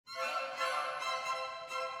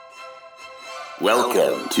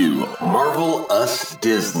Welcome to Marvel Us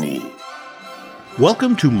Disney.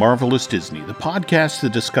 Welcome to Marvelous Disney, the podcast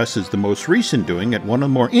that discusses the most recent doing at one of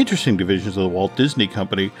the more interesting divisions of the Walt Disney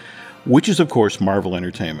Company, which is, of course, Marvel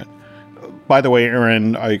Entertainment. By the way,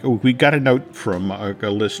 Aaron, we got a note from a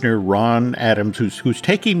listener, Ron Adams, who's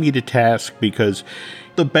taking me to task because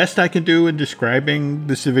the best I can do in describing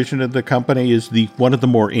this division of the company is one of the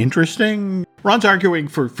more interesting. Ron's arguing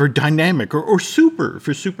for dynamic or super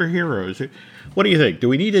for superheroes. What do you think? Do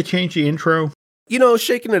we need to change the intro? You know,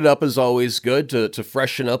 shaking it up is always good to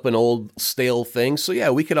freshen up an old stale thing. So yeah,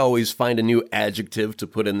 we could always find a new adjective to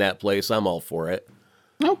put in that place. I'm all for it.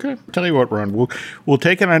 Okay. Tell you what, Ron, we'll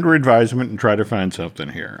take it under advisement and try to find something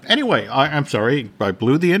here. Anyway, I'm sorry, I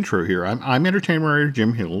blew the intro here. I'm entertainment writer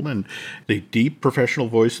Jim Hill, and the deep professional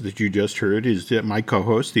voice that you just heard is my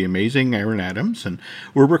co-host, the amazing Aaron Adams, and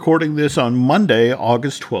we're recording this on Monday,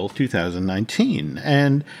 August 12th, 2019,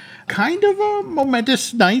 and kind of a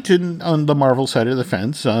momentous night on the Marvel side of the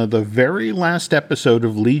fence. The very last episode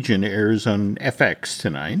of Legion airs on FX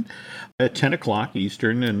tonight at 10 o'clock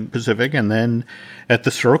Eastern and Pacific, and then at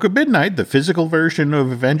the stroke of midnight, the physical version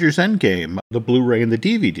of Avengers Endgame, the Blu-ray and the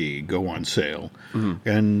DVD go on sale. Mm-hmm.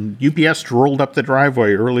 And UPS rolled up the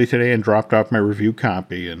driveway early today and dropped off my review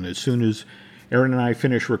copy, and as soon as Aaron and I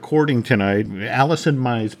finish recording tonight, Alice and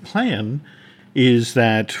my plan is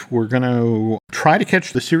that we're going to try to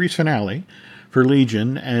catch the series finale for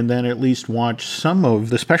Legion, and then at least watch some of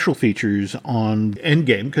the special features on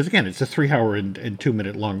Endgame, because again, it's a 3-hour and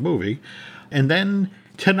 2-minute long movie. And then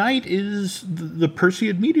tonight is the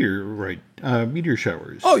Perseid meteor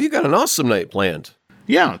showers. Oh, you got an awesome night planned.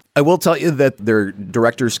 Yeah. I will tell you that their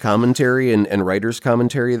director's commentary and writer's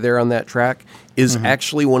commentary there on that track is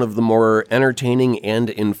actually one of the more entertaining and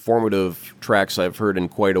informative tracks I've heard in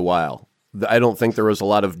quite a while. I don't think there was a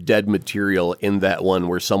lot of dead material in that one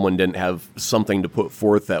where someone didn't have something to put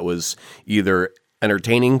forth that was either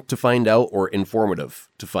entertaining to find out or informative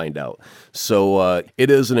to find out. So it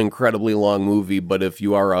is an incredibly long movie, but if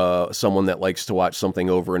you are someone that likes to watch something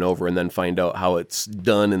over and over and then find out how it's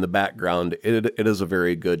done in the background, it is a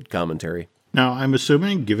very good commentary. Now, I'm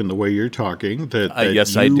assuming, given the way you're talking, that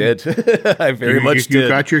yes, I did. I very much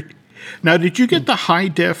did. Now, did you get the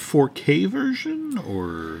high-def 4K version,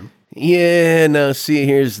 or... Yeah, no, see,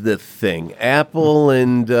 here's the thing. Apple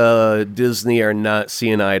and Disney are not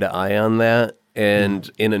seeing eye to eye on that. And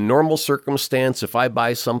in a normal circumstance, if I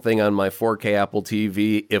buy something on my 4K Apple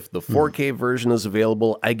TV, if the 4K version is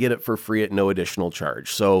available, I get it for free at no additional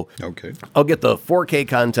charge. So I'll get the 4K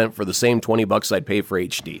content for the same $20 I'd pay for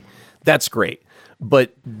HD. That's great.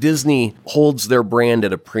 But Disney holds their brand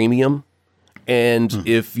at a premium. And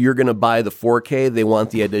if you're going to buy the 4K, they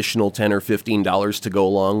want the additional $10 or $15 to go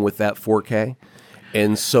along with that 4K.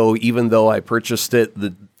 And so even though I purchased it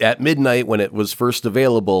at midnight when it was first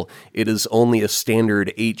available, it is only a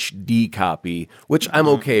standard HD copy, which I'm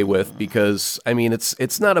okay with because, I mean,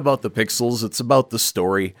 it's not about the pixels, it's about the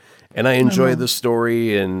story. And I enjoy the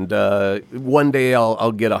story, and one day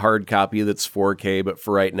I'll get a hard copy that's 4K, but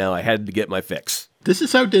for right now, I had to get my fix. This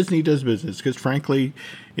is how Disney does business, because frankly,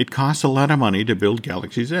 it costs a lot of money to build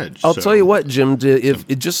Galaxy's Edge. I'll tell you what, Jim, if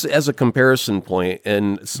it just as a comparison point,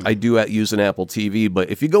 and I do use an Apple TV, but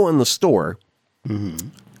if you go in the store,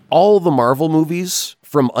 all the Marvel movies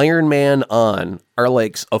from Iron Man on are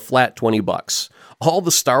like a flat $20. All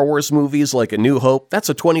the Star Wars movies, like A New Hope, that's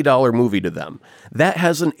a $20 movie to them. That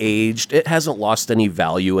hasn't aged. It hasn't lost any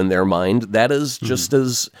value in their mind. That is just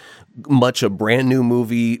as much a brand new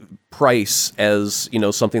movie price as, you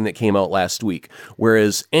know, something that came out last week.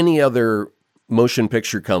 Whereas any other motion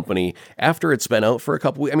picture company, after it's been out for a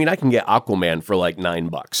couple weeks, I mean, I can get Aquaman for like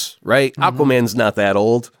 $9, right? Aquaman's not that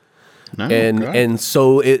old. No, and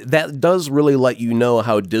so that does really let you know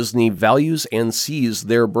how Disney values and sees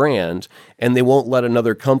their brand, and they won't let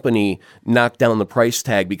another company knock down the price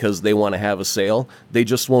tag because they want to have a sale. They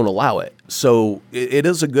just won't allow it. So it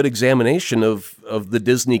is a good examination of the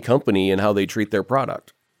Disney company and how they treat their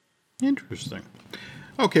product. Interesting.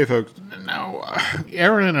 Okay, folks. Now,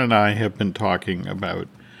 Aaron and I have been talking about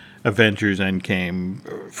Avengers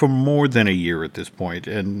Endgame for more than a year at this point,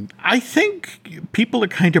 and I think people are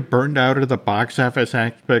kind of burned out of the box office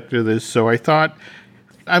aspect of this, so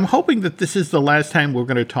I'm hoping that this is the last time we're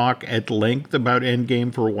going to talk at length about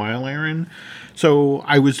Endgame for a while, Aaron. So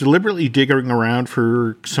I was deliberately digging around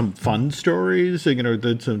for some fun stories,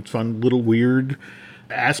 some fun little weird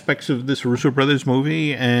aspects of this Russo brothers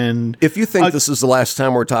movie. And if you think this is the last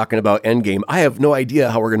time we're talking about Endgame, I have no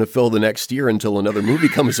idea how we're going to fill the next year until another movie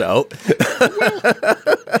comes out.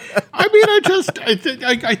 I mean,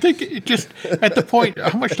 I think it just at the point,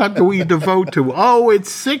 how much time do we devote to? Oh,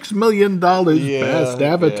 it's $6 million past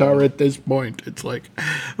Avatar at this point. It's like,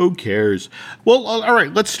 who cares? Well, all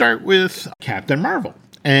right, let's start with Captain Marvel.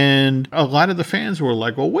 And a lot of the fans were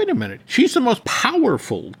like, well, wait a minute. She's the most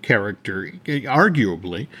powerful character,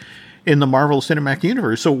 arguably, in the Marvel Cinematic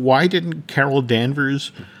Universe. So why didn't Carol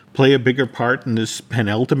Danvers play a bigger part in this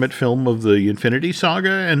penultimate film of the Infinity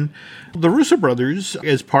Saga? And the Russo brothers,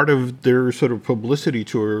 as part of their sort of publicity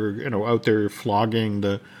tour, out there flogging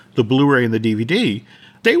the Blu-ray and the DVD,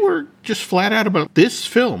 they were just flat out about this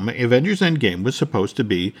film. Avengers Endgame was supposed to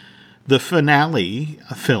be the finale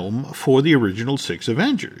film for the original 6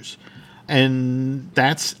 Avengers. And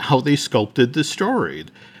that's how they sculpted the story.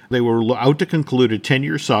 They were out to conclude a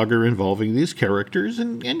 10-year saga involving these characters,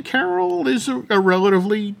 and Carol is a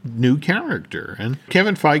relatively new character. And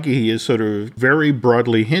Kevin Feige has sort of very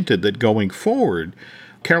broadly hinted that going forward,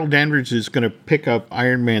 Carol Danvers is going to pick up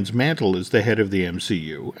Iron Man's mantle as the head of the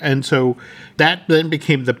MCU. And so that then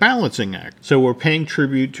became the balancing act. So we're paying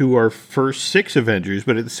tribute to our first 6 Avengers,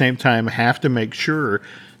 but at the same time have to make sure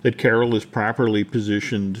that Carol is properly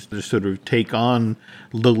positioned to sort of take on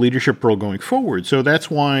the leadership role going forward. So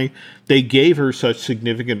that's why they gave her such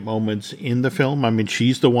significant moments in the film. I mean,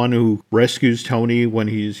 she's the one who rescues Tony when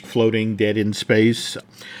he's floating dead in space.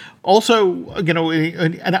 Also,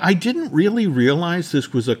 and I didn't really realize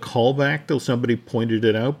this was a callback till somebody pointed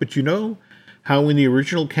it out, but how in the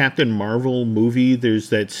original Captain Marvel movie,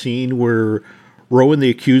 there's that scene where Rowan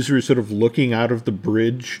the Accuser is sort of looking out of the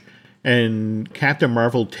bridge, and Captain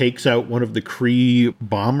Marvel takes out one of the Kree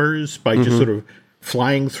bombers by just sort of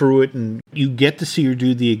flying through it, and you get to see her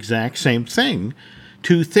do the exact same thing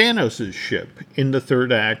to Thanos' ship in the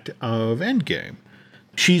third act of Endgame.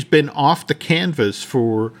 She's been off the canvas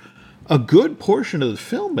for a good portion of the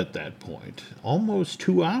film at that point, almost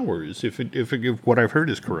 2 hours, if what I've heard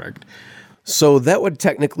is correct. So that would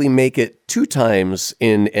technically make it 2 times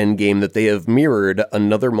in Endgame that they have mirrored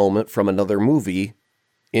another moment from another movie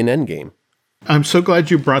in Endgame. I'm so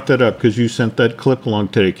glad you brought that up because you sent that clip along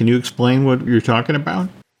today. Can you explain what you're talking about?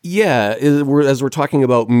 Yeah, as we're talking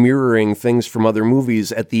about mirroring things from other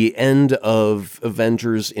movies, at the end of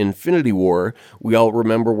Avengers Infinity War, we all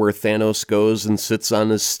remember where Thanos goes and sits on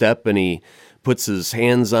his step and he puts his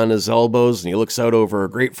hands on his elbows and he looks out over a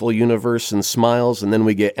grateful universe and smiles, and then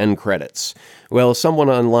we get end credits. Well, someone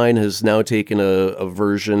online has now taken a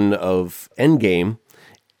version of Endgame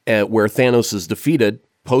where Thanos is defeated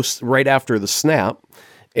right after the snap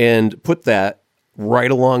and put that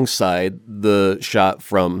right alongside the shot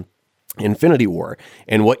from Infinity War.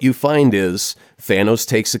 And what you find is Thanos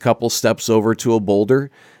takes a couple steps over to a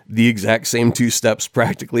boulder, the exact same 2 steps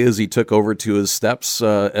practically as he took over to his steps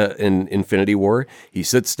in Infinity War. He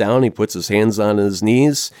sits down, he puts his hands on his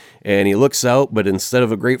knees, and he looks out, but instead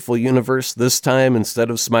of a grateful universe, this time, instead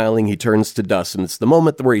of smiling, he turns to dust. And it's the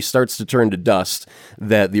moment where he starts to turn to dust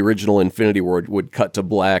that the original Infinity War would cut to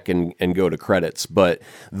black and go to credits. But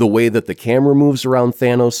the way that the camera moves around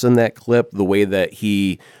Thanos in that clip, the way that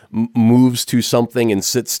he moves to something and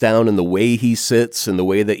sits down, and the way he sits and the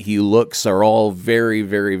way that he looks are all very,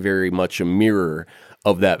 very, very much a mirror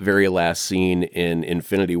of that very last scene in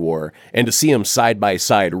Infinity War. And to see them side by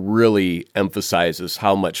side really emphasizes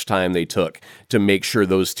how much time they took to make sure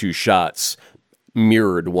those 2 shots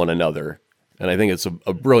mirrored one another. And I think it's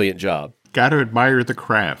a brilliant job. Got to admire the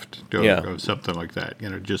craft of something like that,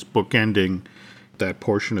 just bookending that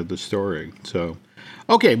portion of the story. So,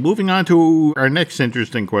 okay, moving on to our next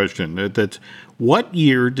interesting question. That's what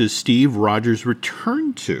year does Steve Rogers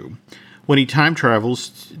return to when he time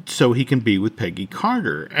travels so he can be with Peggy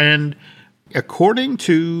Carter? And according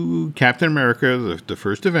to Captain America, the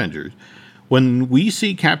first Avengers, when we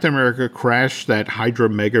see Captain America crash that Hydra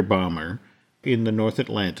mega bomber in the North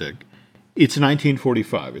Atlantic, it's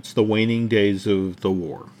 1945. It's the waning days of the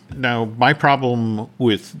war. Now, my problem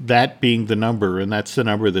with that being the number, and that's the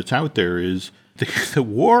number that's out there, is the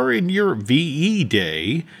war in Europe, VE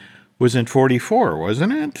Day, was in 44,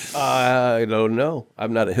 wasn't it? I don't know.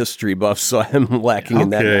 I'm not a history buff, so I'm lacking in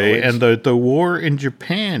that knowledge. And the war in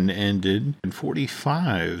Japan ended in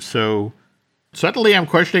 45. So suddenly I'm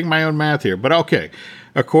questioning my own math here. But okay,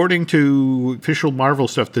 according to official Marvel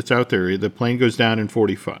stuff that's out there, the plane goes down in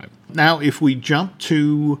 45. Now, if we jump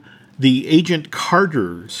to the Agent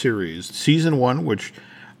Carter series, season 1, which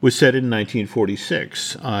was set in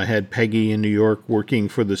 1946, had Peggy in New York working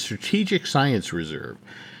for the Strategic Science Reserve.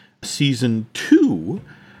 Season 2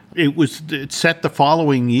 It's set the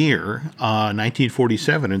following year,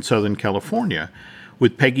 1947, in Southern California,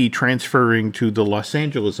 with Peggy transferring to the Los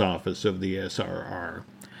Angeles office of the SRR.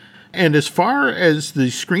 And as far as the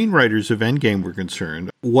screenwriters of Endgame were concerned,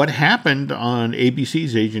 what happened on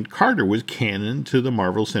ABC's Agent Carter was canon to the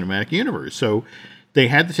Marvel Cinematic Universe. So they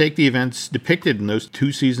had to take the events depicted in those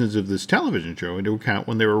 2 seasons of this television show into account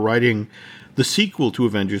when they were writing the sequel to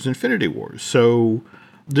Avengers Infinity Wars. So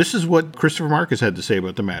this is what Christopher Marcus had to say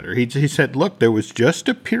about the matter. He said, look, there was just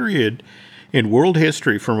a period in world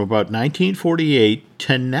history from about 1948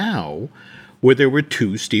 to now where there were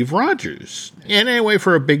 2 Steve Rogers. And anyway,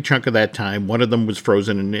 for a big chunk of that time, one of them was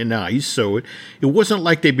frozen in ice, so it wasn't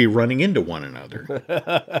like they'd be running into one another.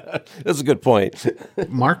 That's a good point.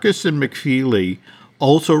 Marcus and McFeely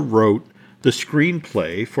also wrote the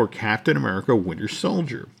screenplay for Captain America Winter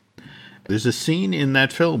Soldier. There's a scene in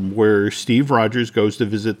that film where Steve Rogers goes to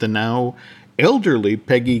visit the now elderly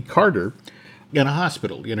Peggy Carter in a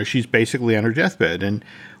hospital. She's basically on her deathbed, and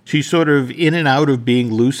she's sort of in and out of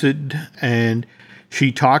being lucid, and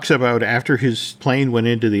she talks about after his plane went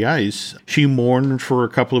into the ice, she mourned for a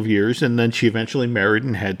couple of years, and then she eventually married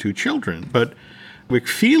and had 2 children. But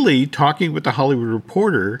McFeely, talking with the Hollywood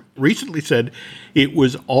Reporter, recently said, it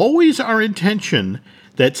was always our intention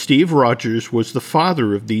that Steve Rogers was the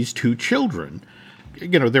father of these 2 children.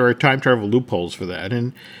 There are time travel loopholes for that.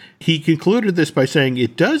 And he concluded this by saying,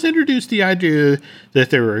 it does introduce the idea that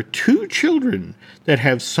there are 2 children that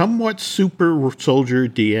have somewhat super soldier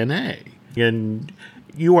DNA. And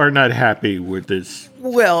you are not happy with this.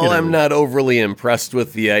 Well, I'm not overly impressed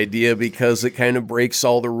with the idea because it kind of breaks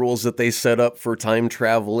all the rules that they set up for time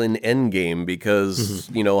travel in Endgame because,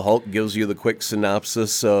 Hulk gives you the quick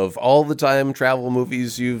synopsis of all the time travel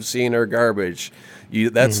movies you've seen are garbage.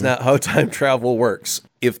 That's not how time travel works.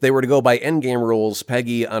 If they were to go by Endgame rules,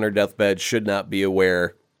 Peggy on her deathbed should not be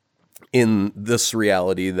aware in this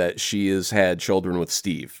reality that she has had children with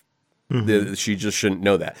Steve. She just shouldn't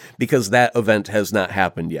know that because that event has not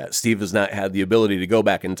happened yet. Steve has not had the ability to go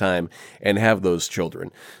back in time and have those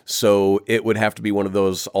children. So it would have to be one of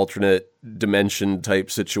those alternate dimension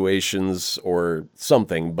type situations or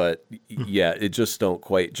something. But yeah, it just don't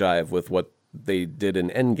quite jive with what they did in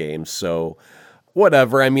Endgame. So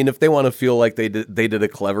whatever. I mean, if they want to feel like they did a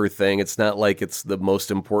clever thing, it's not like it's the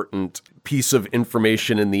most important piece of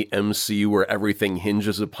information in the MCU where everything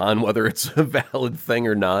hinges upon whether it's a valid thing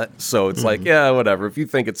or not. So it's like, yeah, whatever. If you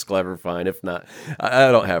think it's clever, fine. If not,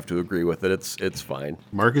 I don't have to agree with it. It's fine.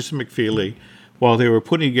 Marcus and McFeely, while they were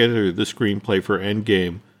putting together the screenplay for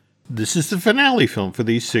Endgame, this is the finale film for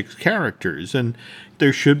these 6 characters, and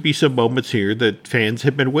there should be some moments here that fans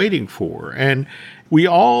have been waiting for. And we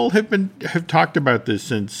all have talked about this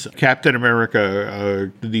since Captain America,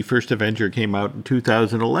 the first Avenger, came out in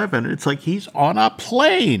 2011. It's like he's on a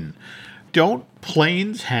plane. Don't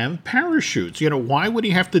planes have parachutes? Why would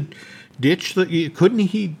he have to ditch couldn't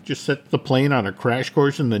he just set the plane on a crash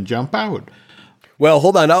course and then jump out? Well,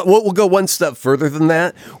 hold on. We'll go one step further than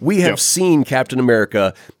that. We have seen Captain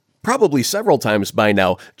America probably several times by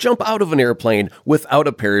now, jump out of an airplane without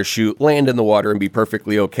a parachute, land in the water, and be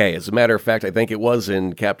perfectly okay. As a matter of fact, I think it was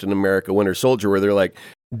in Captain America Winter Soldier where they're like,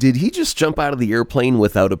 did he just jump out of the airplane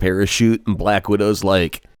without a parachute? And Black Widow's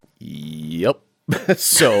like, yep.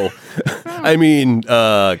 So, I mean,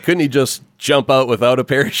 couldn't he just jump out without a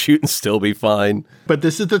parachute and still be fine? But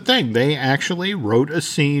this is the thing. They actually wrote a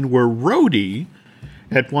scene where Rhodey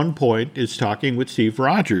at one point is talking with Steve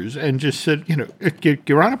Rogers and just said,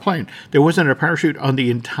 you're on a plane. There wasn't a parachute on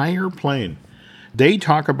the entire plane. They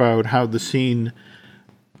talk about how the scene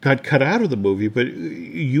got cut out of the movie, but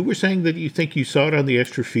you were saying that you think you saw it on the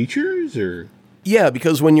extra features, or? Yeah,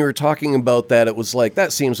 because when you were talking about that, it was like,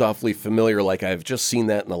 that seems awfully familiar, like I've just seen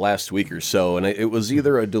that in the last week or so, and it was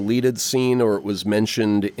either a deleted scene or it was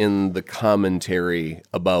mentioned in the commentary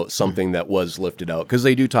about something that was lifted out, because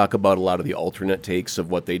they do talk about a lot of the alternate takes of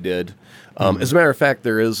what they did. As a matter of fact,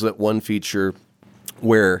 there is that one feature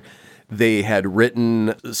where they had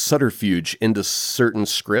written subterfuge into certain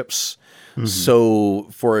scripts. So,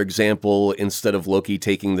 for example, instead of Loki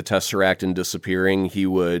taking the Tesseract and disappearing, he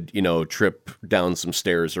would, trip down some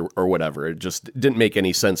stairs or whatever. It just didn't make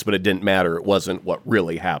any sense, but it didn't matter. It wasn't what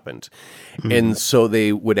really happened. And so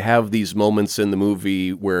they would have these moments in the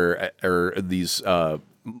movie where, or these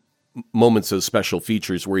moments of special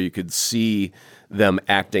features where you could see them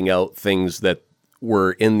acting out things that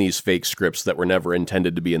were in these fake scripts that were never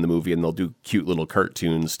intended to be in the movie, and they'll do cute little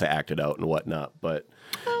cartoons to act it out and whatnot. But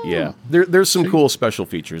yeah, there's some cool special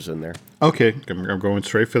features in there. Okay, I'm going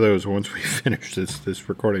straight for those once we finish this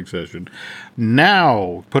recording session.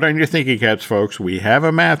 Now, put on your thinking caps, folks. We have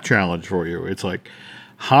a math challenge for you. It's like,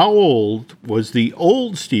 how old was the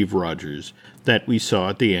old Steve Rogers that we saw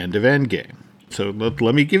at the end of Endgame? So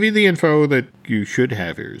let me give you the info that you should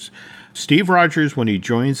have here. Steve Rogers, when he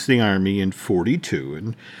joins the Army in 42,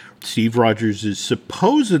 and Steve Rogers is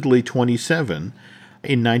supposedly 27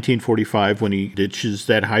 in 1945 when he ditches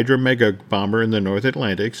that Hydra Mega bomber in the North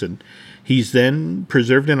Atlantic, and he's then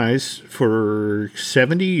preserved in ice for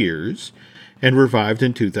 70 years and revived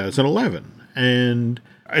in 2011. And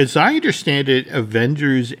as I understand it,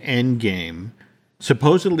 Avengers Endgame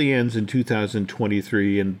supposedly ends in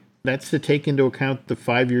 2023, and that's to take into account the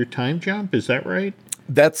 5-year time jump. Is that right?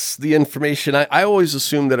 That's the information. I always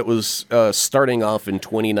assumed that it was starting off in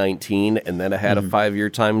 2019 and then it had a 5-year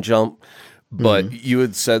time jump. But you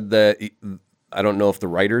had said that, I don't know if the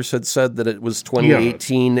writers had said that it was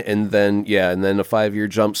 2018 and then a 5-year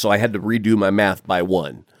jump. So I had to redo my math by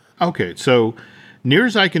 1. Okay, so near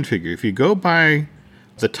as I can figure, if you go by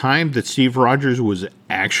the time that Steve Rogers was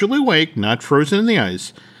actually awake, not frozen in the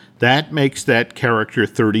ice, that makes that character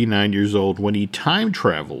 39 years old when he time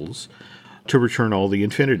travels to return all the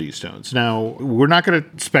Infinity Stones. Now, we're not going to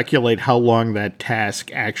speculate how long that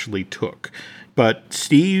task actually took, but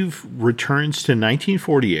Steve returns to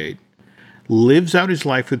 1948, lives out his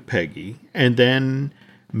life with Peggy, and then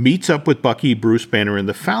meets up with Bucky, Bruce Banner, and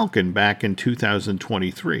the Falcon back in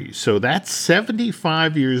 2023. So that's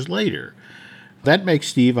 75 years later. That makes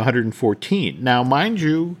Steve 114. Now, mind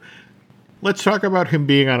you, let's talk about him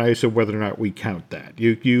being on ice and whether or not we count that.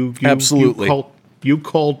 You Absolutely. You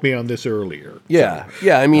called me on this earlier. Yeah. So.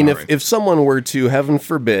 Yeah. I mean, All right. if someone were to, heaven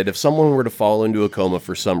forbid, if someone were to fall into a coma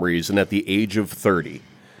for some reason at the age of 30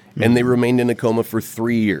 and they remained in a coma for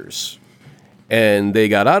 3 years and they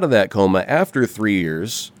got out of that coma after 3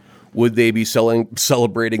 years, would they be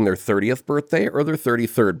celebrating their 30th birthday or their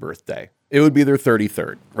 33rd birthday? It would be their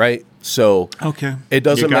 33rd, right? So Okay. it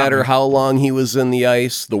doesn't You got matter me. how long he was in the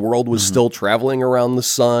ice. The world was still traveling around the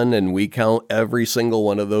sun, and we count every single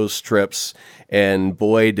one of those trips. And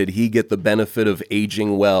boy, did he get the benefit of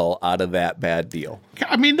aging well out of that bad deal.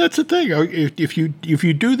 I mean, that's the thing. If you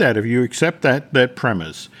do that, if you accept that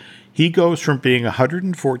premise, he goes from being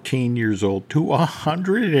 114 years old to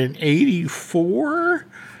 184.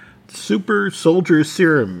 Super soldier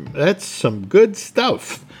serum. That's some good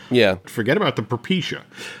stuff. Yeah, Forget about the Propecia.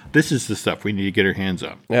 This is the stuff we need to get our hands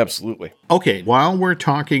on. absolutely. Okay, while we're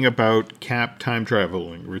talking about Cap time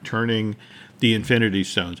traveling, returning the Infinity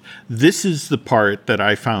Stones, this is the part that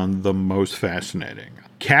I found the most fascinating.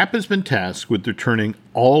 Cap has been tasked with returning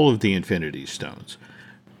all of the Infinity Stones,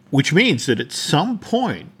 which means that at some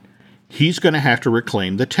point, he's going to have to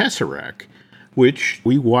reclaim the Tesseract, which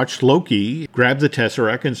we watched Loki grab the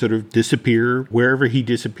Tesseract and sort of disappear wherever he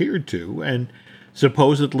disappeared to, and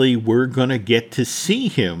supposedly we're going to get to see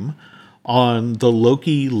him on the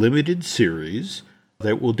Loki limited series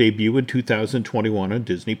that will debut in 2021 on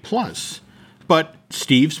Disney+. But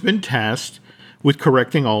Steve's been tasked with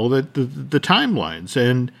correcting all the timelines,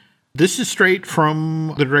 and this is straight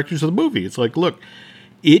from the directors of the movie. It's like, look,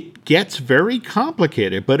 it gets very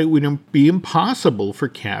complicated, but it would be impossible for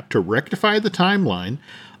Cap to rectify the timeline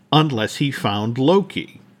unless he found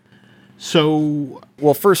Loki. So,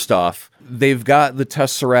 Well, first off, they've got the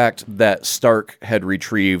Tesseract that Stark had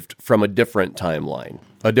retrieved from a different timeline,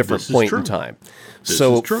 a different This is point true. in time. This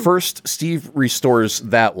So is true. first, Steve restores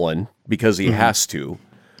that one because he has to.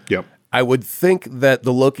 yep. I would think that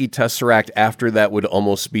the Loki Tesseract after that would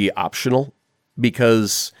almost be optional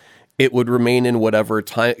because it would remain in whatever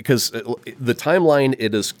time, because the timeline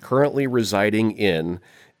it is currently residing in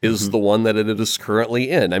is the one that it is currently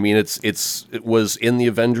in. I mean, it was in the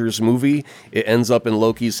Avengers movie. It ends up in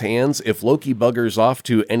Loki's hands. If Loki buggers off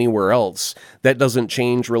to anywhere else, that doesn't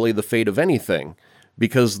change really the fate of anything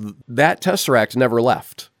because that Tesseract never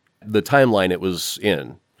left the timeline it was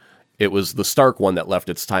in. It was the Stark one that left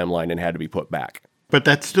its timeline and had to be put back. But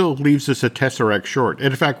that still leaves us a Tesseract short. And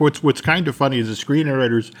in fact, what's kind of funny is the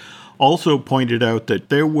screenwriters also pointed out that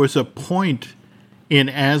there was a point in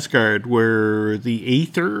Asgard where the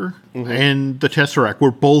Aether and the Tesseract were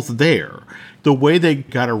both there. The way they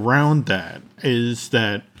got around that is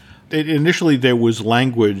that initially there was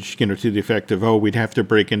language, to the effect of, we'd have to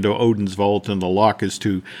break into Odin's vault and the lock is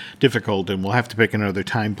too difficult and we'll have to pick another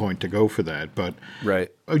time point to go for that. But Right.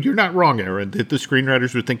 you're not wrong, Aaron. The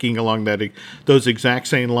screenwriters were thinking along those exact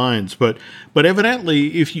same lines. But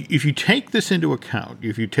evidently, if you take this into account,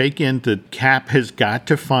 if you take in that Cap has got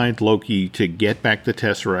to find Loki to get back the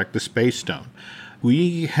Tesseract, the Space Stone,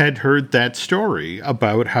 we had heard that story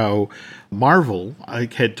about how Marvel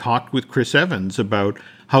had talked with Chris Evans about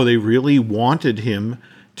how they really wanted him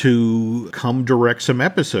to come direct some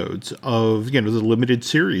episodes of, the limited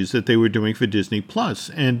series that they were doing for Disney Plus.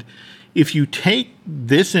 And if you take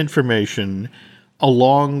this information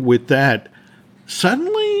along with that,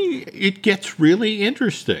 suddenly it gets really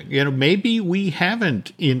interesting. Maybe we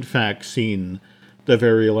haven't, in fact, seen the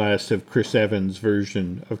very last of Chris Evans'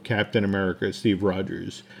 version of Captain America, Steve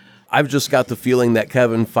Rogers. I've just got the feeling that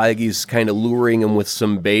Kevin Feige's kind of luring him with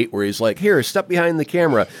some bait where he's like, here, step behind the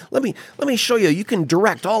camera. Let me show you. You can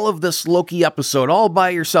direct all of this Loki episode all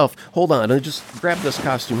by yourself. Hold on. Just grab this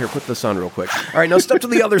costume here. Put this on real quick. All right, now step to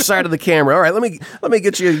the other side of the camera. All right, let me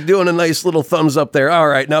get you doing a nice little thumbs up there. All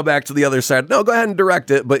right, now back to the other side. No, go ahead and direct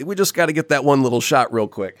it, but we just got to get that one little shot real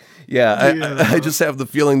quick. Yeah. I just have the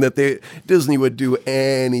feeling that Disney would do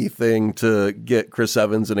anything to get Chris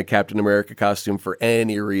Evans in a Captain America costume for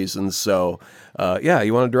any reason. So,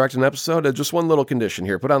 you want to direct an episode? Just one little condition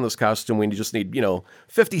here. Put on this costume. We just need,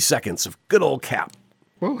 50 seconds of good old Cap.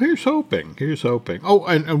 Well, here's hoping. Oh,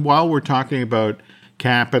 and while we're talking about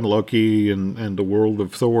Cap and Loki and the world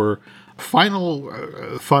of Thor, final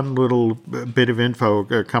fun little bit of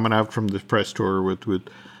info coming out from this press tour with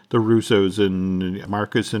the Russos and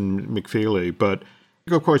Marcus and McFeely. But,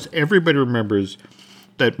 of course, everybody remembers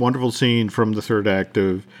that wonderful scene from the third act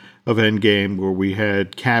of Endgame where we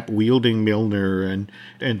had Cap wielding Mjolnir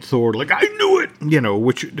and Thor like, I knew it,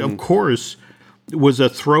 which of course was a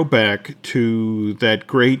throwback to that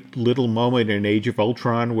great little moment in Age of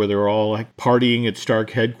Ultron where they're all like partying at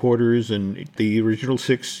Stark headquarters and the original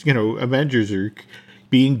 6, Avengers are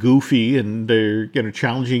being goofy and they're,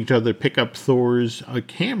 challenging each other to pick up Thor's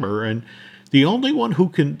hammer. And the only one who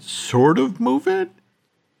can sort of move it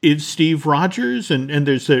is Steve Rogers, and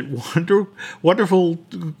there's that wonderful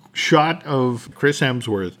shot of Chris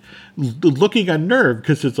Hemsworth looking unnerved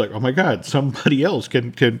because it's like, oh my God, somebody else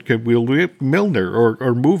can wield Mjolnir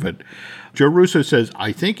or move it. Joe Russo says,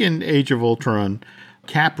 I think in Age of Ultron,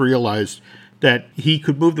 Cap realized that he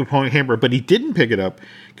could move the hammer, but he didn't pick it up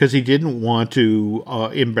because he didn't want to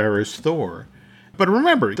embarrass Thor. But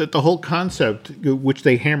remember that the whole concept, which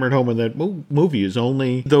they hammered home in that movie, is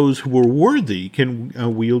only those who were worthy can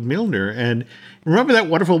wield Mjolnir. And remember that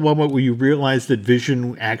wonderful moment where you realize that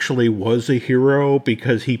Vision actually was a hero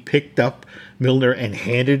because he picked up Mjolnir and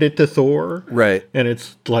handed it to Thor? Right. And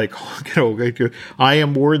it's like, I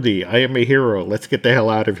am worthy. I am a hero. Let's get the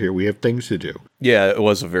hell out of here. We have things to do. Yeah, it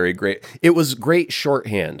was great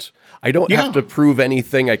shorthand. I don't have to prove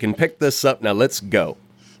anything. I can pick this up. Now let's go.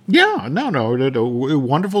 Yeah, no,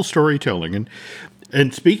 wonderful storytelling.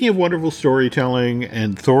 And speaking of wonderful storytelling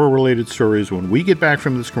and Thor-related stories, when we get back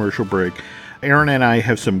from this commercial break, Aaron and I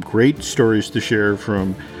have some great stories to share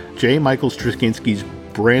from J. Michael Straczynski's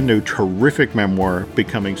brand new terrific memoir,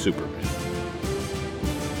 Becoming Superman.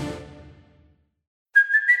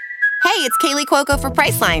 Hey, it's Kaylee Cuoco for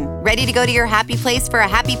Priceline. Ready to go to your happy place for a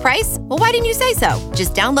happy price? Well, why didn't you say so?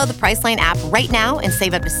 Just download the Priceline app right now and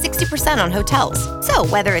save up to 60% on hotels. So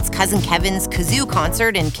whether it's Cousin Kevin's Kazoo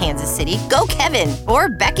Concert in Kansas City, go Kevin, or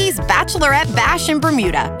Becky's Bachelorette Bash in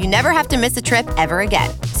Bermuda, you never have to miss a trip ever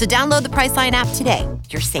again. So download the Priceline app today.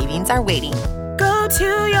 Your savings are waiting. Go to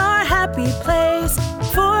your happy place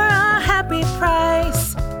for a happy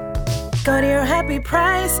price. Go to your happy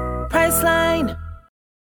price, Priceline.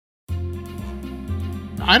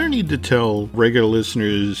 I don't need to tell regular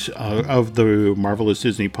listeners of the Marvelous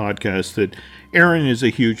Disney podcast that Aaron is a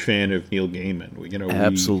huge fan of Neil Gaiman.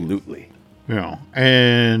 Absolutely.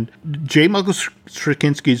 And J. Michael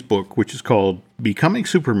Straczynski's book, which is called Becoming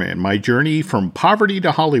Superman, My Journey from Poverty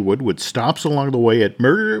to Hollywood, with stops along the way at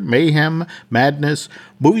murder, mayhem, madness,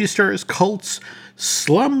 movie stars, cults,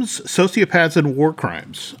 slums, sociopaths, and war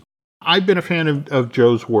crimes. I've been a fan of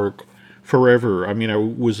Joe's work forever. I mean, I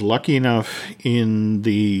was lucky enough in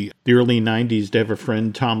the early 90s to have a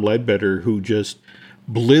friend, Tom Ledbetter, who just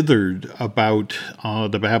blithered about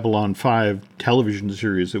the Babylon 5 television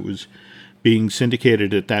series that was being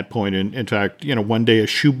syndicated at that point. And in fact, one day a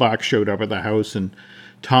shoebox showed up at the house and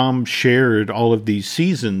Tom shared all of these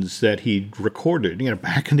seasons that he'd recorded,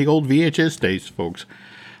 back in the old VHS days, folks.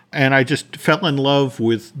 And I just fell in love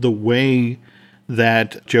with the way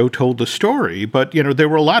that Joe told the story. But, there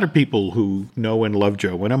were a lot of people who know and love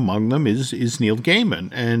Joe, and among them is Neil Gaiman.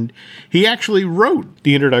 And he actually wrote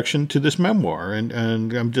the introduction to this memoir. And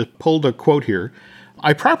I'm just pulled a quote here.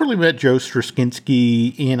 I properly met Joe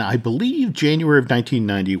Straczynski in, I believe, January of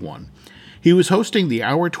 1991. He was hosting the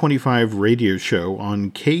Hour 25 radio show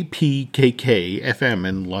on KPKK FM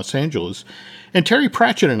in Los Angeles, and Terry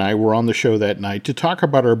Pratchett and I were on the show that night to talk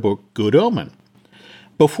about our book, Good Omen.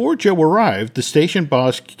 Before Joe arrived, the station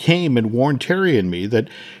boss came and warned Terry and me that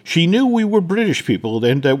she knew we were British people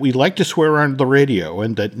and that we liked to swear on the radio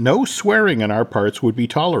and that no swearing on our parts would be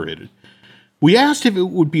tolerated. We asked if it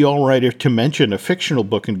would be all right to mention a fictional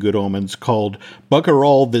book in Good Omens called Bugger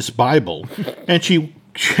All This Bible, and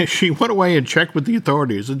she went away and checked with the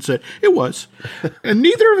authorities and said it was. And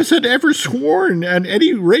neither of us had ever sworn on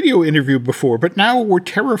any radio interview before, but now we're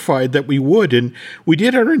terrified that we would, and we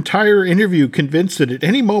did our entire interview convinced that at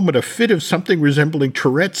any moment a fit of something resembling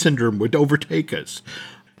Tourette syndrome would overtake us.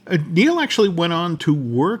 Neil actually went on to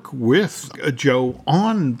work with Joe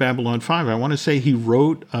on Babylon 5. I want to say he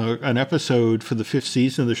wrote an episode for the 5th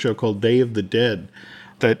season of the show called Day of the Dead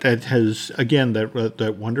that has, again,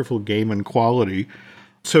 that wonderful Gaiman quality.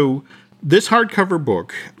 So this hardcover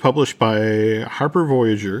book, published by Harper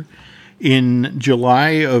Voyager in July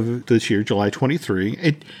of this year, July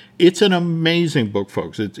 23, it's an amazing book,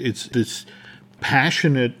 folks. It's this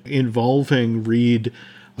passionate, involving read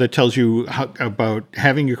that tells you about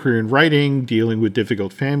having a career in writing, dealing with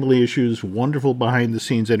difficult family issues, wonderful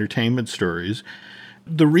behind-the-scenes entertainment stories.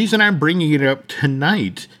 The reason I'm bringing it up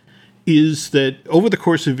tonight is that over the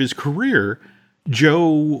course of his career, Joe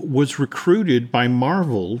was recruited by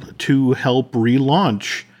Marvel to help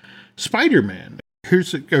relaunch Spider-Man.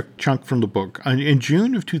 Here's a chunk from the book. In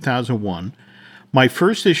June of 2001, my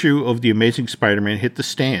first issue of The Amazing Spider-Man hit the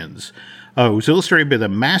stands. It was illustrated by the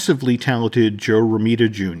massively talented Joe Romita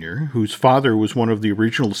Jr., whose father was one of the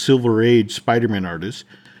original Silver Age Spider-Man artists.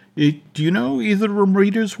 Do you know either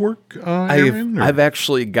Romita's work, Aaron? I've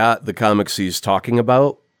actually got the comics he's talking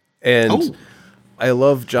about, and I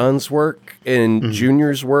love John's work, and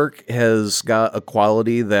Junior's work has got a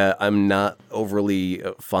quality that I'm not overly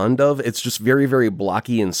fond of. It's just very, very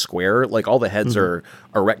blocky and square. Like, all the heads are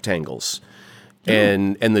rectangles.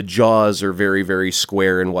 And the jaws are very, very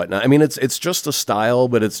square and whatnot. I mean, it's just a style,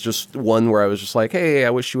 but it's just one where I was just like, hey, I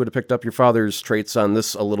wish you would have picked up your father's traits on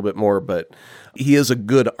this a little bit more. But he is a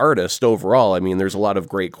good artist overall. I mean, there's a lot of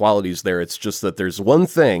great qualities there. It's just that there's one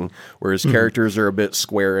thing where his characters are a bit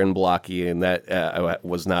square and blocky, and that I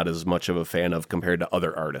was not as much of a fan of compared to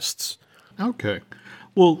other artists. Okay.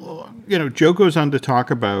 Well, Joe goes on to talk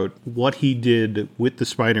about what he did with the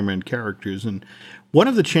Spider-Man characters, and one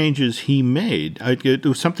of the changes he made, it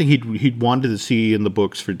was something he'd wanted to see in the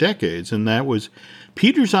books for decades, and that was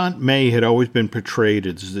Peter's Aunt May had always been portrayed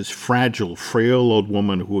as this fragile, frail old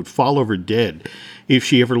woman who would fall over dead if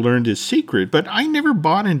she ever learned his secret, but I never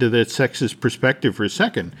bought into that sexist perspective for a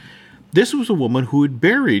second. This was a woman who had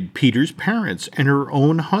buried Peter's parents and her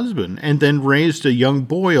own husband, and then raised a young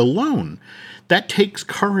boy alone. That takes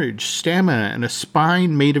courage, stamina, and a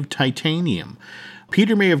spine made of titanium.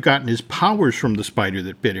 Peter may have gotten his powers from the spider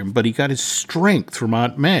that bit him, but he got his strength from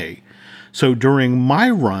Aunt May. So during my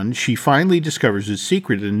run, she finally discovers his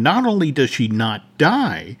secret, and not only does she not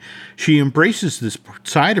die, she embraces this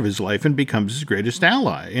side of his life and becomes his greatest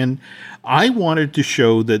ally. And I wanted to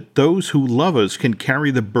show that those who love us can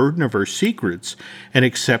carry the burden of our secrets and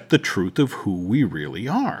accept the truth of who we really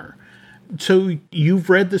are. So you've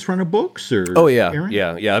read this run of books, or? Oh yeah, Aaron?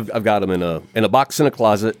 yeah. I've got them in a box in a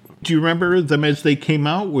closet. Do you remember them as they came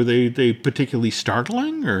out? Were they particularly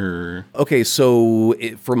startling, or? Okay, so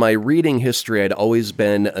for my reading history, I'd always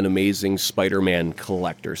been an Amazing Spider-Man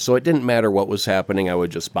collector. So it didn't matter what was happening, I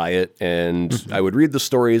would just buy it, and I would read the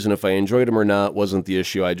stories, and if I enjoyed them or not wasn't the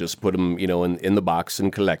issue. I just put them, in the box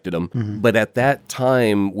and collected them. But at that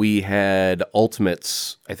time, we had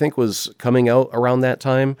Ultimates, I think was coming out around that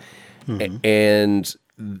time, and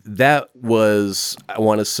that was, I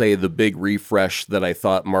want to say, the big refresh that I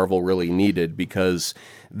thought Marvel really needed, because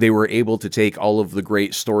they were able to take all of the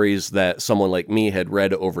great stories that someone like me had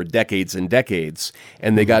read over decades and decades,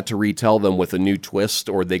 and they got to retell them with a new twist,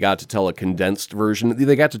 or they got to tell a condensed version.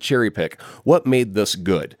 They got to cherry pick what made this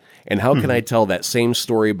good, and how can I tell that same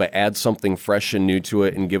story but add something fresh and new to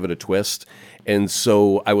it and give it a twist. And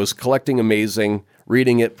so I was collecting Amazing,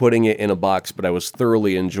 reading it, putting it in a box, but I was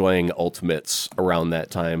thoroughly enjoying Ultimates around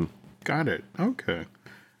that time. Got it. Okay.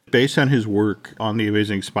 Based on his work on The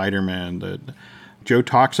Amazing Spider-Man, that Joe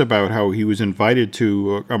talks about how he was invited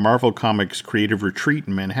to a Marvel Comics creative retreat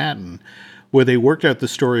in Manhattan, where they worked out the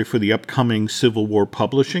story for the upcoming Civil War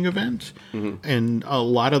publishing event. And a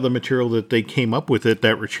lot of the material that they came up with at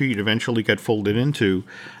that retreat eventually got folded into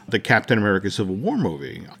the Captain America Civil War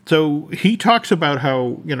movie. So he talks about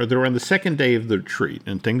how, they're on the second day of the retreat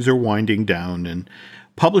and things are winding down. And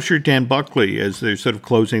publisher Dan Buckley, as they're sort of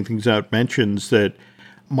closing things out, mentions that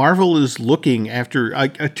Marvel is looking after a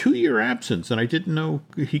 2-year absence, and I didn't know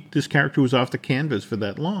this character was off the canvas for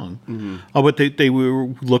that long. But they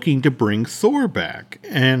were looking to bring Thor back.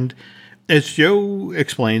 And As Joe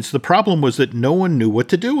explains, the problem was that no one knew what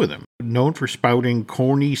to do with him. Known for spouting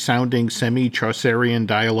corny-sounding semi-Chaucerian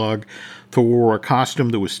dialogue, Thor wore a costume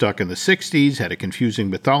that was stuck in the 60s, had a confusing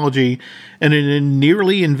mythology, and a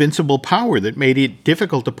nearly invincible power that made it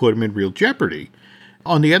difficult to put him in real jeopardy.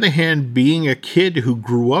 On the other hand, being a kid who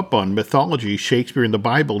grew up on mythology, Shakespeare, and the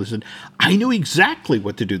Bible, I knew exactly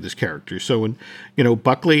what to do with this character. So when,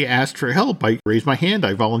 Buckley asked for help, I raised my hand,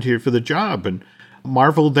 I volunteered for the job, and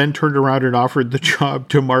Marvel then turned around and offered the job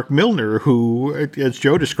to Mark Milner, who, as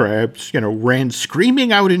Joe describes, ran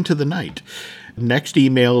screaming out into the night. Next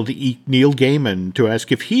emailed Neil Gaiman to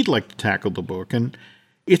ask if he'd like to tackle the book. And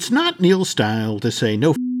it's not Neil's style to say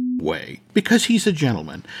no way, because he's a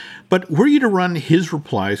gentleman. But were you to run his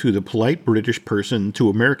reply through the polite British person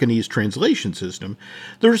to Americanese translation system,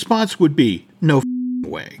 the response would be no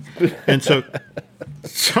way. And so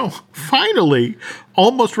finally,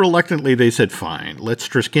 almost reluctantly, they said, fine, let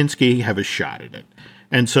Straczynski have a shot at it.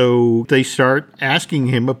 And so they start asking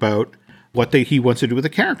him about what he wants to do with the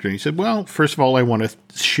character. And he said, well, first of all, I want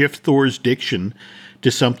to shift Thor's diction to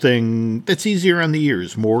something that's easier on the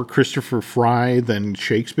ears, more Christopher Fry than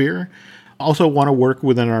Shakespeare. Also want to work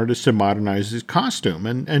with an artist to modernize his costume.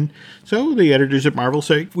 And so the editors at Marvel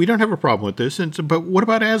say, we don't have a problem with this. But what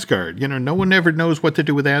about Asgard? No one ever knows what to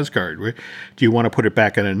do with Asgard. Do you want to put it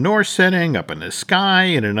back in a Norse setting, up in the sky,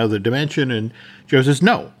 in another dimension? And Joe says,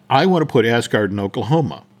 no, I want to put Asgard in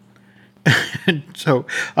Oklahoma. And so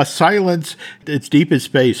a silence that's deep as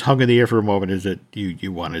space hung in the air for a moment. Is it,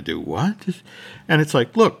 you want to do what? And it's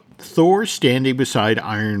like, look, Thor standing beside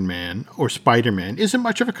Iron Man or Spider-Man isn't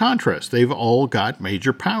much of a contrast. They've all got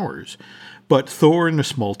major powers. But Thor in a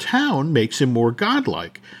small town makes him more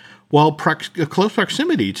godlike, while close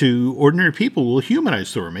proximity to ordinary people will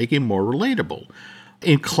humanize Thor, make him more relatable.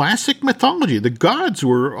 In classic mythology, the gods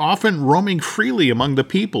were often roaming freely among the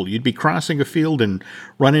people. You'd be crossing a field and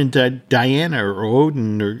run into Diana or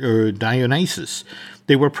Odin or Dionysus.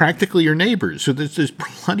 They were practically your neighbors. So there's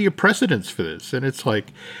plenty of precedence for this. And it's like,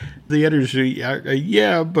 the editors are,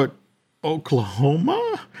 yeah, but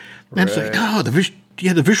Oklahoma? And it's like, oh,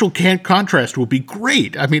 the visual contrast will be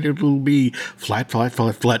great. I mean, it will be flat, flat,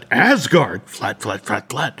 flat, flat, Asgard, flat, flat, flat,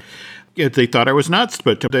 flat. They thought I was nuts,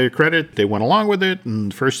 but to their credit, they went along with it.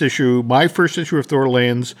 And my first issue of Thor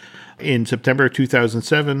lands in September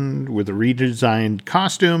 2007 with a redesigned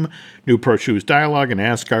costume, new approach to his dialogue, and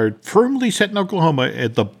Asgard firmly set in Oklahoma.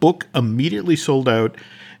 The book immediately sold out,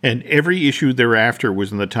 and every issue thereafter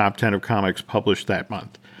was in the top 10 of comics published that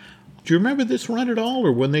month. Do you remember this run at all,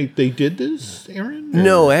 or when they did this, Aaron?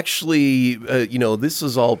 No, actually, this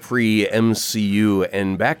is all pre-MCU,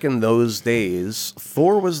 and back in those days,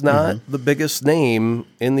 Thor was not the biggest name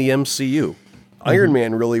in the MCU. Iron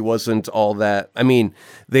Man really wasn't all that. I mean,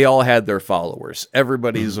 they all had their followers.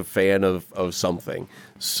 Everybody's a fan of something.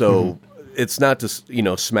 So it's not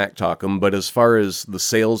to, smack talk them, but as far as the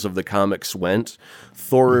sales of the comics went,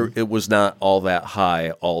 Thor, it was not all that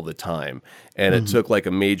high all the time. And it took like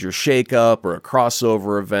a major shakeup or a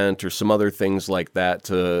crossover event or some other things like that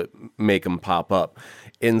to make them pop up.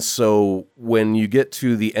 And so when you get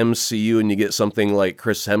to the MCU and you get something like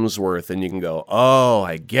Chris Hemsworth and you can go, oh,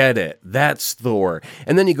 I get it. That's Thor.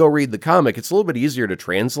 And then you go read the comic. It's a little bit easier to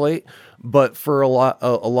translate. But for a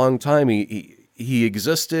long time, he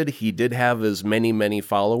existed. He did have as many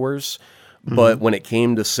followers. But when it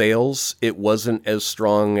came to sales, it wasn't as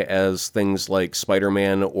strong as things like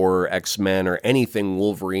Spider-Man or X-Men or anything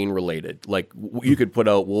Wolverine related. Like you could put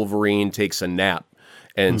out Wolverine Takes a Nap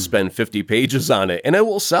and spend 50 pages on it, and it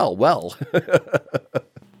will sell well.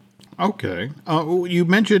 Okay. You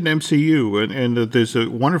mentioned MCU, and there's a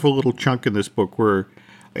wonderful little chunk in this book where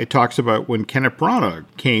it talks about when Kenneth Branagh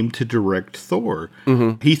came to direct Thor.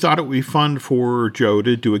 He thought it would be fun for Joe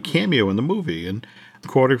to do a cameo in the movie, and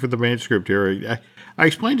quoting from the manuscript here, I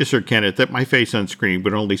explained to Sir Kenneth that my face on screen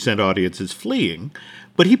would only send audiences fleeing,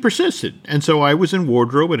 but he persisted, and so I was in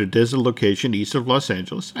wardrobe at a desert location east of Los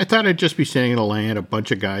Angeles. I thought I'd just be standing in a lane, a bunch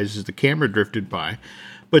of guys as the camera drifted by,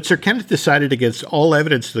 but Sir Kenneth decided against all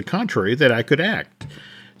evidence to the contrary that I could act.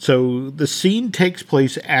 So the scene takes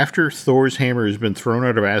place after Thor's hammer has been thrown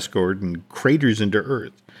out of Asgard and craters into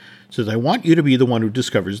Earth. Says, I want you to be the one who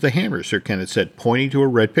discovers the hammer, Sir Kenneth said, pointing to a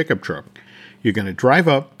red pickup truck. You're going to drive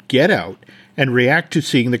up, get out, and react to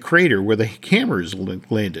seeing the crater where the hammer is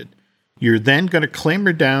landed. You're then going to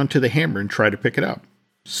clamber down to the hammer and try to pick it up.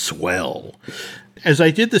 Swell. As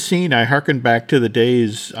I did the scene, I hearkened back to the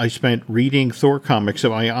days I spent reading Thor comics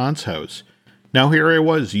at my aunt's house. Now here I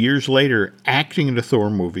was, years later, acting in a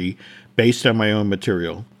Thor movie based on my own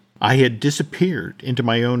material. I had disappeared into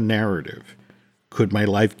my own narrative. Could my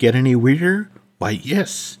life get any weirder? Why,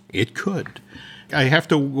 yes, it could. I have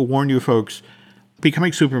to warn you folks,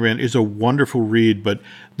 Becoming Superman is a wonderful read, but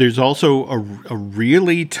there's also a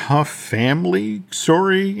really tough family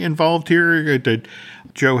story involved here.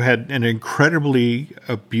 Joe had an incredibly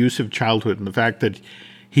abusive childhood, and the fact that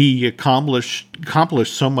he accomplished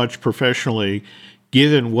so much professionally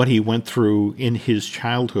given what he went through in his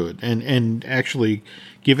childhood, and actually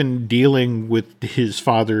given dealing with his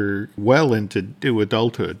father well into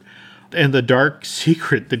adulthood, and the dark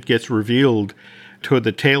secret that gets revealed toward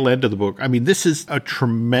the tail end of the book. I mean, this is a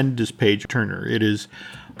tremendous page turner. It is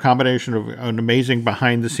a combination of an amazing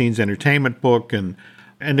behind-the-scenes entertainment book, and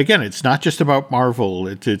again, it's not just about Marvel.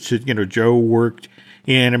 It's Joe worked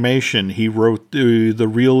in animation. He wrote the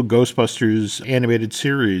real Ghostbusters animated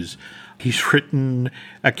series. He's written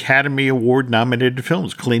Academy Award nominated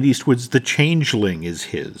films. Clint Eastwood's The Changeling is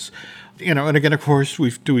his. And again, of course,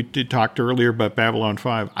 we talked earlier about Babylon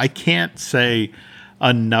 5. I can't say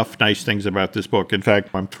enough nice things about this book. In fact,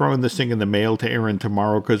 I'm throwing this thing in the mail to Aaron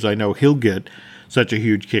tomorrow because I know he'll get such a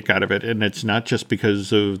huge kick out of it. And it's not just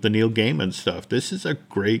because of the Neil Gaiman stuff. This is a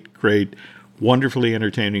great, great, wonderfully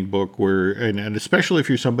entertaining book and especially if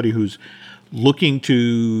you're somebody who's looking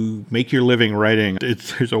to make your living writing,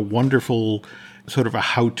 there's a wonderful sort of a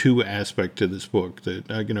how-to aspect to this book that,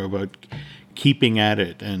 about keeping at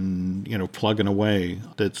it and, plugging away.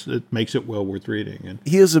 It makes it well worth reading. And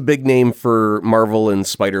he is a big name for Marvel and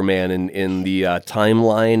Spider-Man in the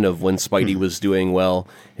timeline of when Spidey was doing well.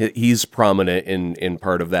 He's prominent in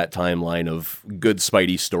part of that timeline of good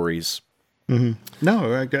Spidey stories. Mm-hmm.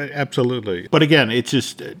 No, absolutely. But again, it's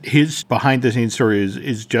just his behind-the-scenes story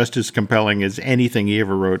is just as compelling as anything he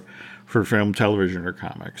ever wrote for film, television, or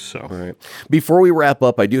comics. So, all right. Before we wrap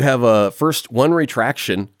up, I do have first one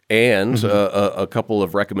retraction and a couple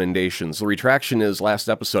of recommendations. The retraction is last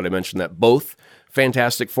episode I mentioned that both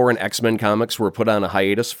Fantastic Four and X-Men comics were put on a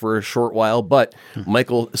hiatus for a short while, but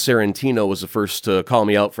Michael Sorrentino was the first to call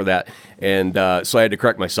me out for that, and so I had to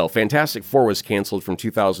correct myself. Fantastic Four was canceled from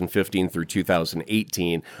 2015 through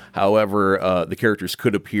 2018. However, the characters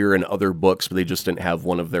could appear in other books, but they just didn't have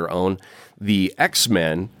one of their own. The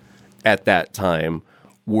X-Men at that time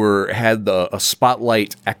had a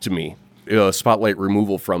spotlight-ectomy, spotlight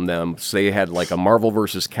removal from them. So they had like a Marvel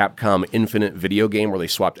vs. Capcom Infinite video game where they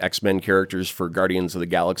swapped X-Men characters for Guardians of the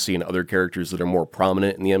Galaxy and other characters that are more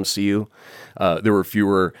prominent in the MCU. There were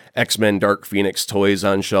fewer X-Men Dark Phoenix toys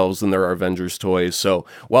on shelves than there are Avengers toys. So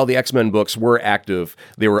while the X-Men books were active,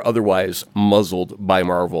 they were otherwise muzzled by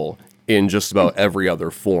Marvel in just about every other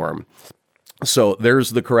form. So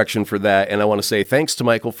there's the correction for that, and I want to say thanks to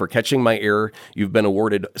Michael for catching my error. You've been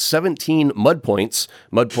awarded 17 mud points.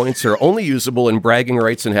 Mud points are only usable in bragging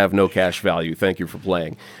rights and have no cash value. Thank you for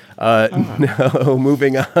playing. Now,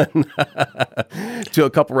 moving on to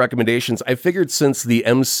a couple recommendations. I figured since the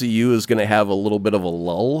MCU is going to have a little bit of a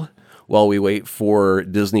lull while we wait for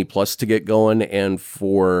Disney Plus to get going and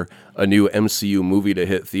for a new MCU movie to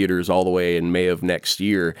hit theaters all the way in May of next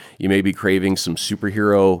year, you may be craving some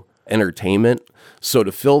superhero entertainment. So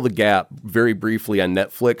to fill the gap, very briefly on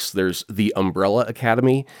Netflix, there's The Umbrella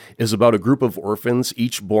Academy. Is about a group of orphans,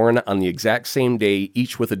 each born on the exact same day,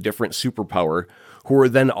 each with a different superpower, who are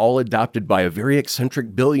then all adopted by a very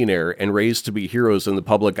eccentric billionaire and raised to be heroes in the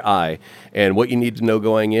public eye. And what you need to know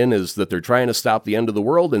going in is that they're trying to stop the end of the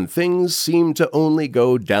world, and things seem to only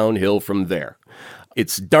go downhill from there.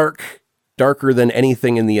 It's darker than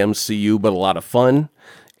anything in the MCU, but a lot of fun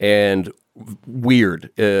and weird.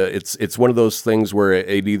 It's one of those things where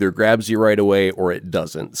it either grabs you right away or it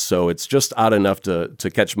doesn't. So it's just odd enough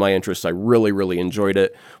to catch my interest. I really, really enjoyed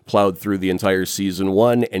it. Plowed through the entire season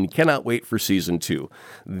 1 and cannot wait for season 2.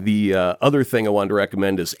 The other thing I wanted to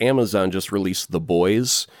recommend is Amazon just released The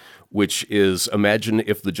Boys, which is imagine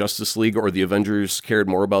if the Justice League or the Avengers cared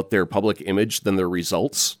more about their public image than their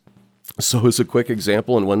results. So as a quick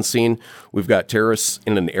example, in one scene, we've got terrorists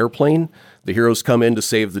in an airplane. The heroes come in to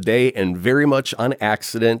save the day and very much on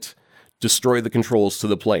accident destroy the controls to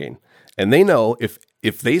the plane. And they know if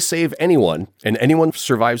they save anyone and anyone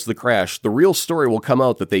survives the crash, the real story will come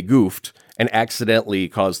out that they goofed and accidentally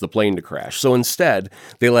caused the plane to crash. So instead,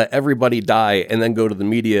 they let everybody die and then go to the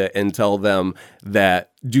media and tell them that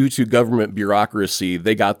due to government bureaucracy,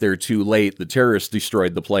 they got there too late, the terrorists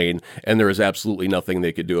destroyed the plane, and there is absolutely nothing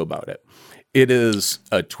they could do about it. It is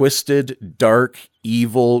a twisted, dark,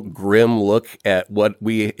 evil, grim look at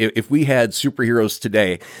if we had superheroes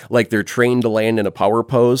today, like they're trained to land in a power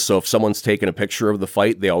pose. So if someone's taking a picture of the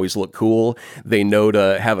fight, they always look cool. They know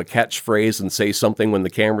to have a catchphrase and say something when the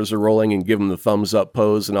cameras are rolling and give them the thumbs up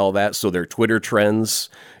pose and all that. So their Twitter trends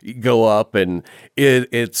go up, and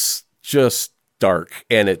it's just dark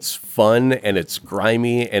and it's fun and it's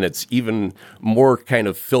grimy and it's even more kind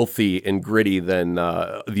of filthy and gritty than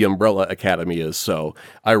the Umbrella Academy is. So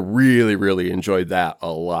I really, really enjoyed that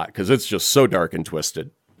a lot because it's just so dark and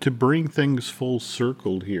twisted. To bring things full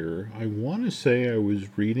circle here, I want to say I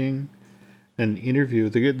was reading an interview.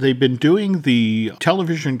 They've been doing the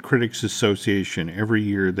Television Critics Association every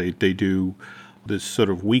year. They do this sort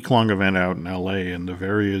of week-long event out in LA, and the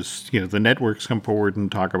various, the networks come forward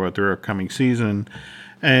and talk about their upcoming season.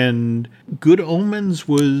 And Good Omens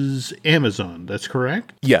was Amazon, that's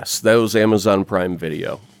correct? Yes, that was Amazon Prime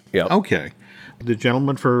Video. Yeah. Okay. The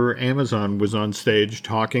gentleman for Amazon was on stage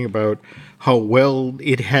talking about how well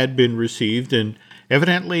it had been received, and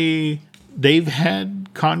evidently they've had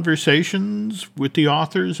conversations with the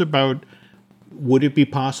authors about, would it be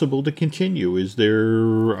possible to continue? Is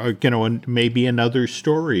there, maybe another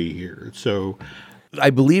story here? So I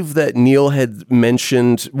believe that Neil had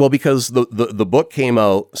mentioned, well, because the book came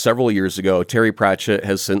out several years ago. Terry Pratchett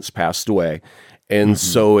has since passed away. And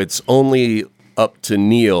so it's only up to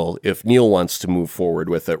Neil if Neil wants to move forward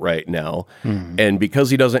with it right now. And because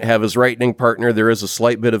he doesn't have his writing partner, there is a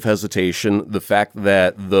slight bit of hesitation. The fact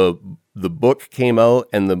that the book came out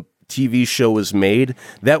and the TV show was made,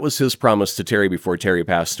 that was his promise to Terry before Terry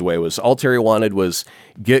passed away. Was all Terry wanted was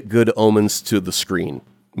get Good Omens to the screen.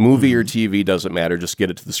 Movie or TV, doesn't matter, just get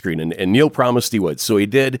it to the screen. And Neil promised he would. So he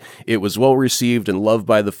did. It was well received and loved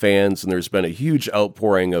by the fans, and there's been a huge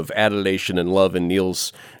outpouring of adulation and love in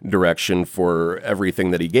Neil's direction for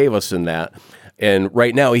everything that he gave us in that. And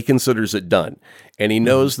right now he considers it done. And he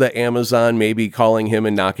knows that Amazon may be calling him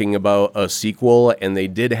and knocking about a sequel, and they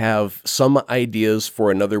did have some ideas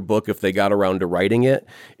for another book if they got around to writing it.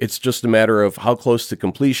 It's just a matter of how close to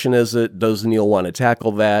completion is it? Does Neil want to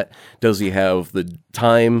tackle that? Does he have the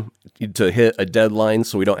time to hit a deadline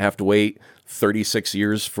so we don't have to wait 36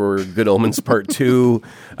 years for Good Omens Part 2.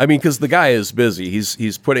 I mean, because the guy is busy.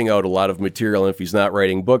 He's putting out a lot of material, and if he's not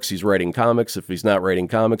writing books, he's writing comics. If he's not writing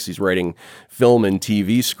comics, he's writing film and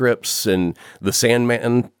TV scripts. And the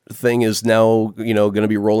Sandman thing is now, going to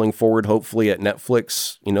be rolling forward, hopefully at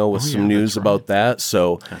Netflix, with some news about that.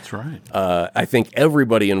 So that's right. I think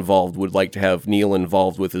everybody involved would like to have Neil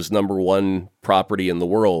involved with his number one property in the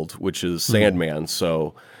world, which is Sandman.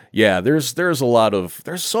 So yeah, there's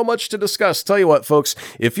so much to discuss. Tell you what, folks,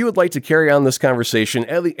 if you would like to carry on this conversation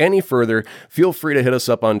any further, feel free to hit us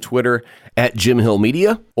up on Twitter at Jim Hill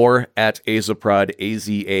Media or at Azaprod,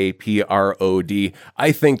 AZAPROD.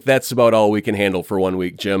 I think that's about all we can handle for 1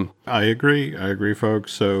 week, Jim. I agree,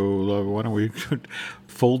 folks. So why don't we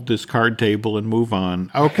fold this card table and move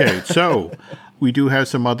on? Okay, so we do have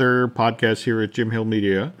some other podcasts here at Jim Hill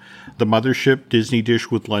Media. The Mothership, Disney Dish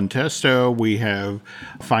with Len Testa. We have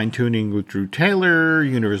Fine Tuning with Drew Taylor,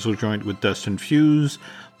 Universal Joint with Dustin Fuse,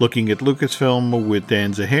 Looking at Lucasfilm with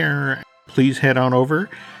Dan Zahair. Please head on over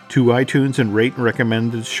to iTunes and rate and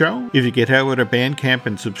recommend this show. If you get out at Bandcamp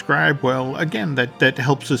and subscribe, well, again, that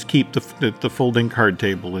helps us keep the folding card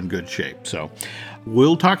table in good shape. So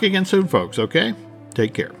we'll talk again soon, folks, okay?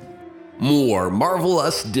 Take care. More Marvel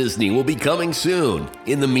Us Disney will be coming soon.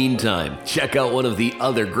 In the meantime, check out one of the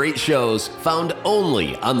other great shows found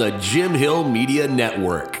only on the Jim Hill Media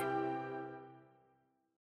Network.